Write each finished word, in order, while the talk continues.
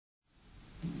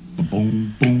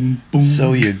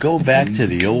So you go back to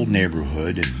the old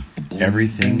neighborhood and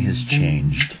everything has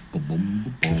changed.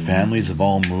 The families have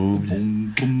all moved.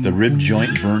 The rib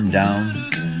joint burned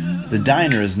down. The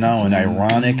diner is now an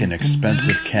ironic and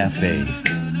expensive cafe.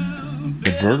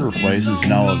 The burger place is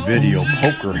now a video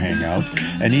poker hangout,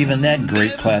 and even that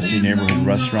great classy neighborhood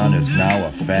restaurant is now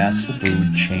a fast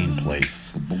food chain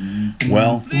place.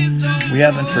 Well, we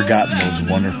haven't forgotten those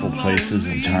wonderful places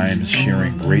and times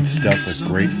sharing great stuff with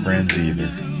great friends either.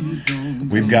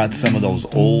 We've got some of those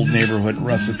old neighborhood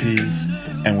recipes,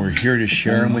 and we're here to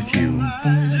share them with you.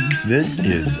 This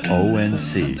is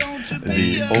ONC,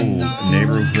 the Old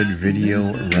Neighborhood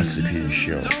Video Recipe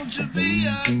Show.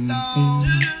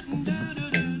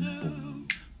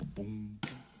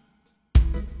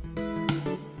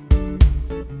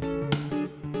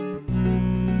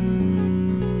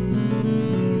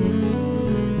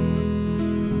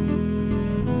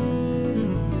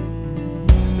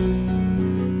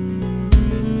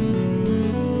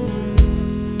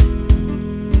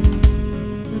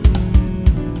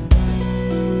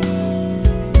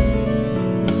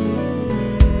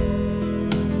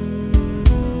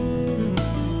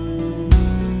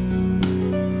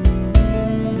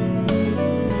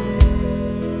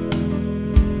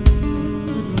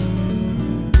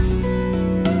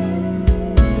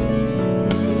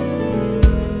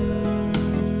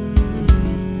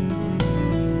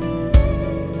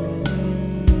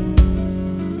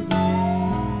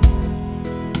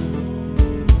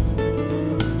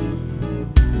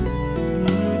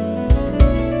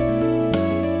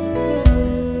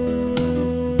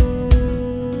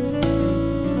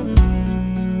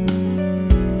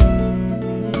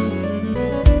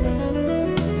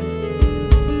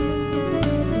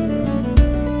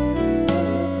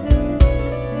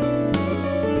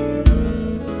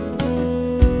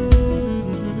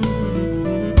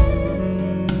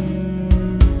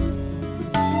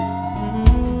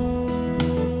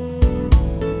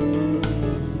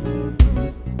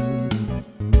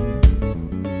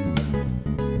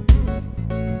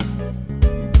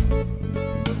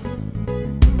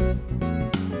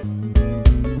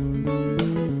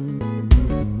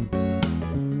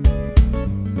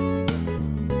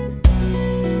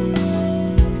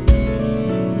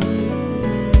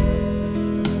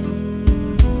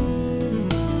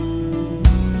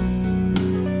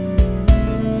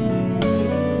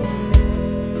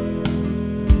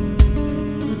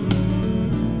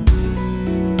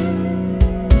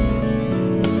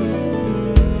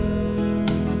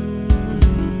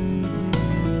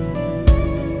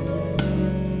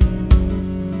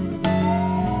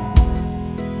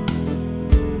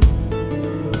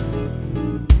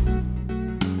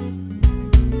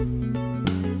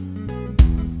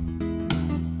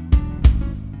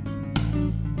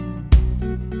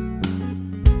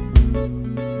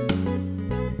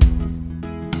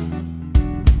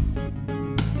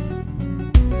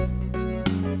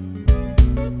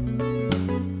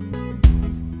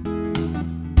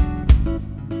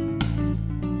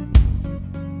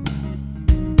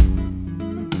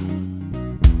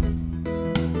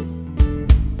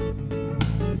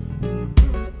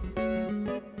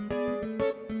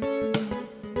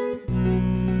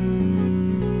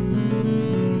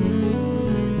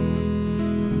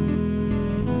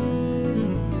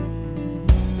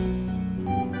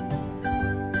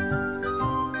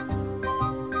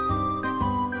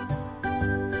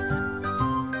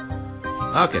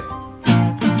 Okay.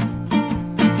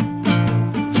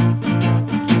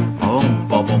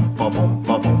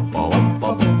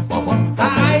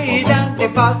 I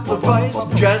identify the voice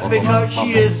just because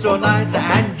she is so nice,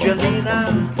 Angelina.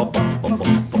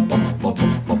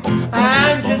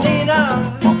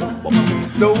 Angelina,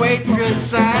 the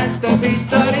waitress at the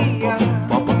pizzeria.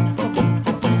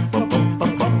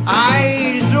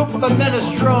 I super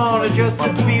minestrone just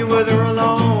to be with her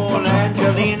alone,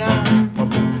 Angelina.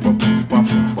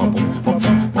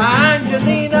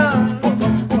 Angelina,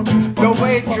 the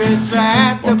waitress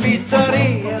at the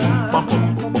pizzeria.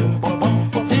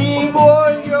 Ti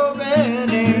voglio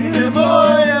bene,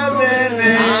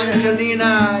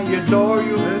 Angelina, io adoro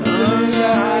you.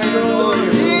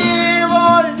 Ti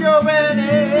voglio bene,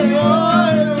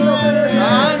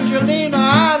 Angelina,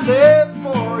 I live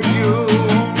for you.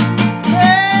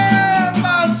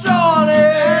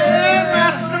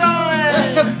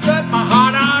 Set my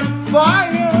heart on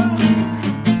fire.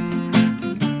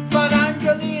 But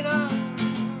Angelina,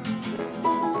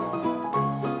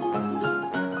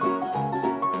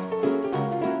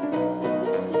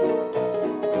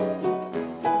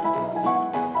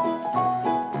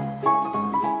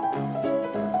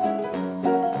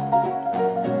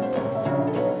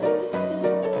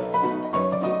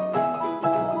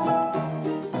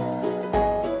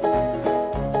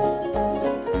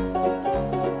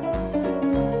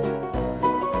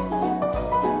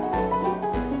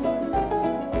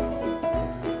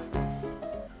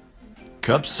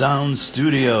 Cup Sound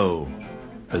Studio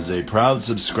is a proud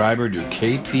subscriber to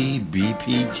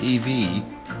KPBP TV,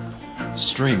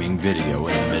 streaming video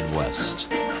in the Midwest.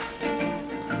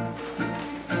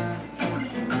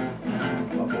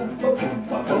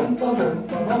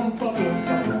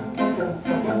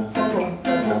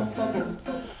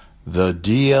 The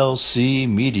DLC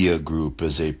Media Group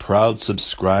is a proud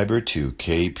subscriber to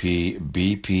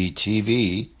KPBP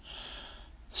TV,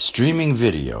 streaming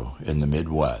video in the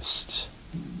Midwest.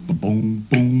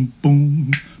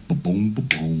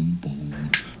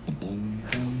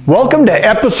 Welcome to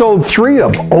episode 3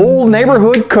 of Old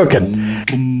Neighborhood Cooking.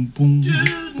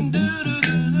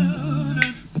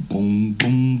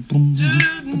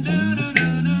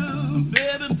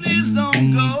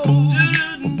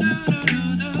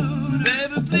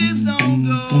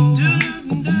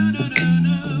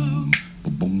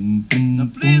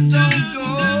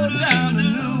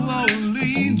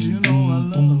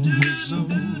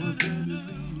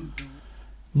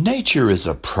 Nature is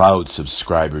a proud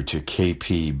subscriber to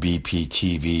KPBP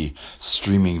TV,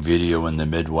 streaming video in the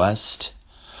Midwest.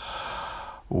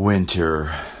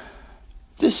 Winter,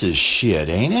 this is shit,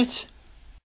 ain't it?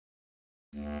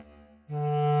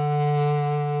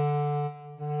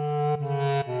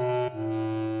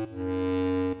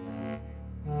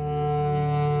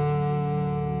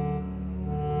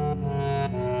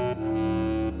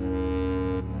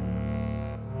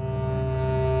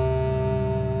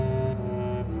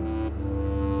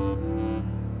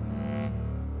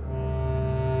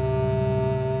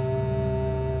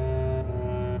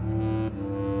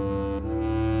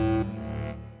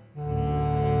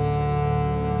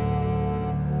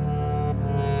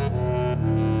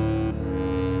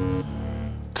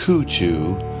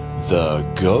 Kutu, the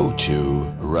go-to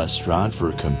restaurant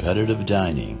for competitive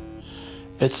dining.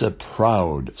 It's a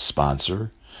proud sponsor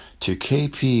to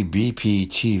KPBP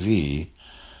TV,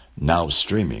 now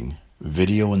streaming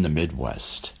video in the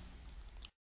Midwest.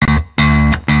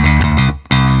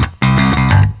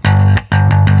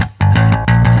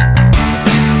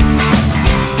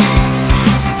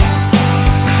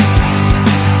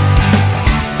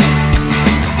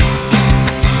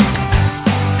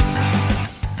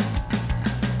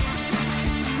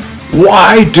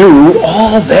 Why do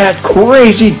all that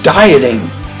crazy dieting?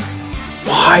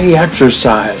 Why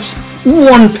exercise?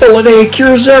 One pill a day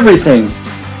cures everything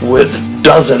with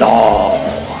does it all.